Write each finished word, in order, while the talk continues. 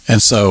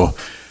And so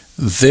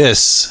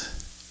this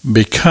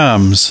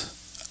becomes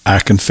our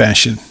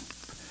confession,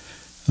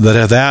 that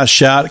if thou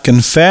shalt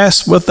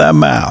confess with thy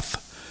mouth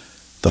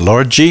the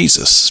Lord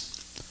Jesus,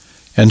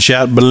 and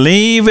shalt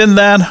believe in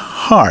thine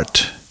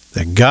heart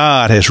that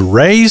God has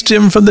raised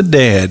him from the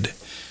dead,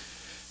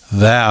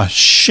 thou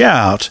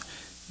shalt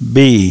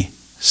be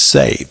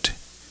saved.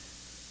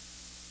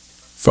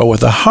 For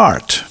with the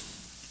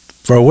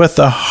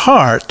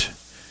heart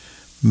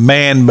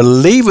man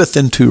believeth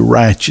unto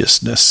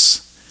righteousness,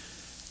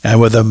 and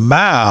with the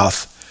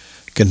mouth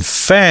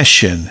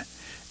confession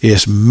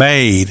is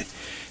made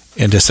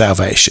into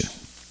salvation.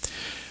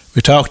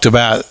 We talked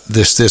about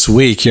this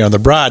week here on the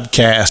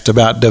broadcast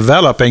about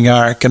developing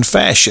our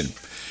confession.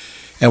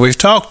 And we've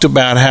talked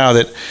about how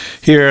that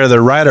here the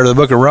writer of the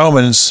book of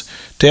Romans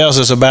tells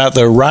us about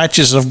the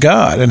righteousness of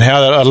God, and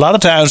how that a lot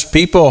of times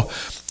people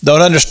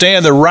don't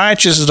understand the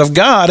righteousness of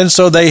God, and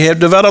so they have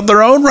developed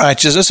their own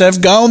righteousness,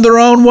 have gone their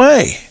own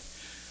way.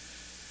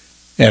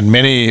 And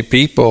many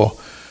people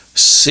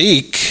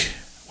seek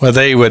what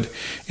they would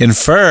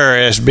infer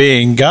as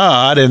being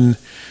God in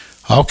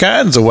all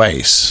kinds of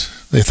ways.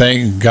 They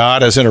think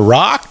God is in a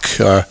rock,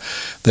 or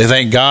they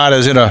think God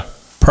is in a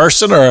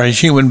person or a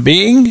human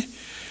being.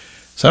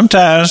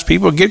 Sometimes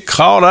people get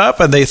caught up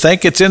and they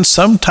think it's in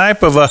some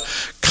type of a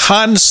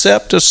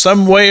concept of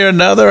some way or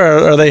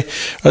another, or they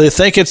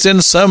think it's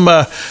in some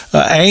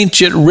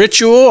ancient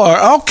ritual, or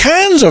all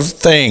kinds of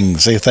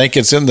things. They think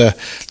it's in the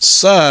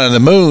sun and the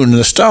moon and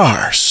the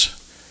stars.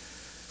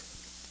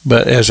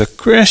 But as a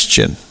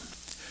Christian,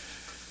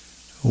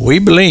 we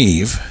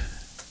believe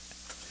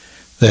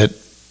that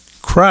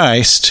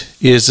Christ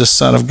is the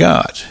Son of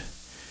God,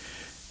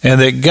 and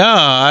that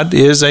God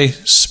is a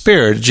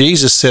spirit.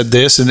 Jesus said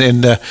this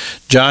in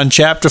John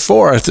chapter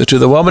 4 to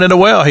the woman in the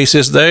well. He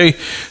says, they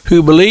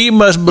who believe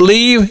must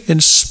believe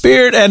in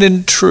spirit and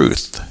in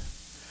truth.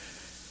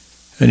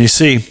 And you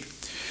see,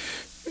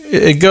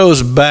 it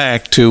goes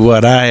back to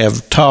what I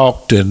have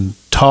talked and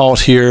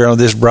taught here on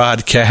this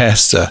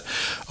broadcast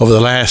over the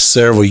last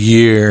several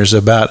years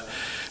about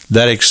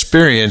that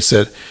experience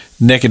that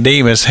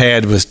Nicodemus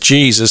had with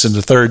Jesus in the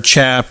 3rd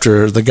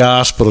chapter of the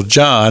Gospel of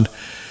John,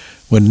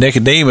 when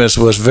Nicodemus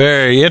was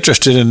very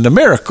interested in the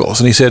miracles.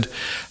 And he said,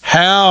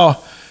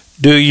 how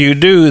do you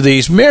do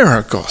these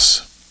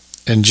miracles?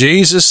 And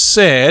Jesus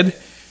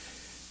said,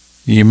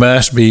 you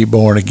must be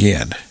born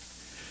again.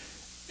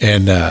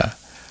 And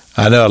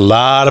I know a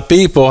lot of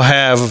people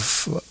have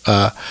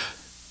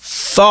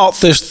thought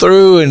this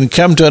through and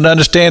come to an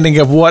understanding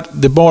of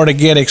what the born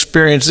again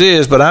experience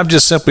is, but I'm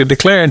just simply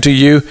declaring to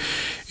you,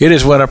 it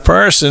is when a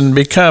person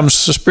becomes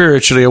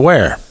spiritually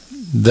aware.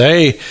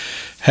 They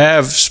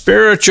have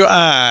spiritual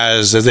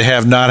eyes that they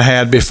have not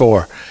had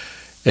before.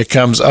 It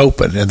comes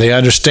open, and they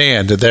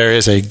understand that there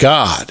is a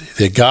God,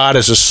 that God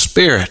is a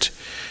spirit,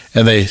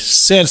 and they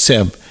sense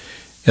him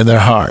in their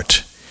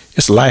heart.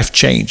 It's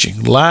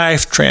life-changing,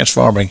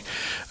 life-transforming.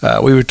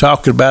 We were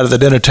talking about at the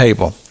dinner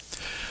table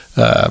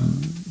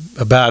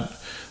about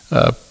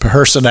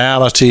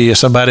personality of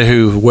somebody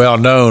who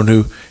well-known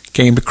who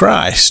came to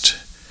Christ.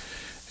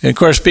 And of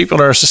course,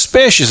 people are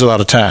suspicious a lot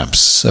of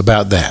times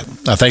about that.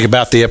 I think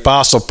about the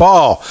Apostle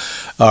Paul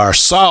or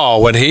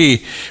Saul when he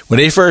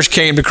first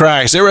came to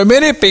Christ. There were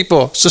many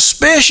people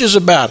suspicious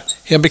about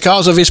him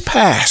because of his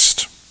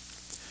past.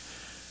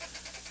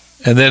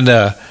 And then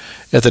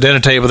at the dinner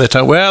table, they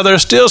talk, well,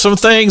 there's still some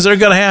things that are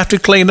going to have to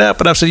clean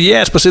up. And I said,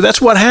 yes, but see,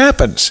 that's what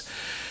happens.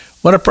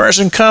 When a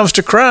person comes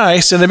to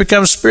Christ and they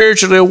become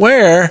spiritually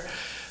aware,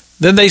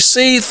 then they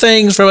see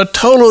things from a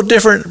total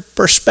different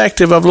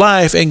perspective of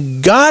life,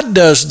 and God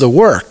does the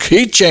work.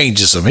 He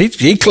changes them.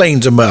 He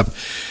cleans them up.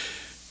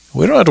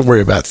 We don't have to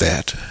worry about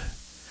that.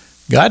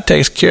 God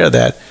takes care of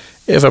that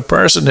if a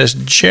person has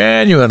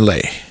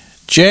genuinely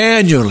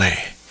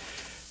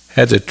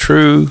had the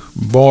true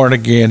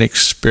born-again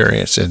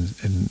experience and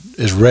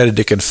is ready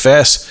to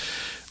confess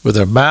with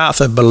their mouth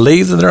and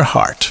believe in their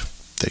heart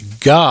that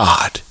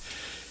God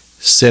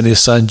sent his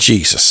son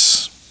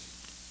Jesus.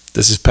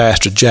 This is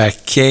Pastor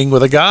Jack King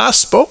with the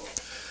gospel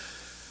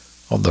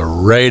on the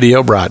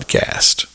radio broadcast.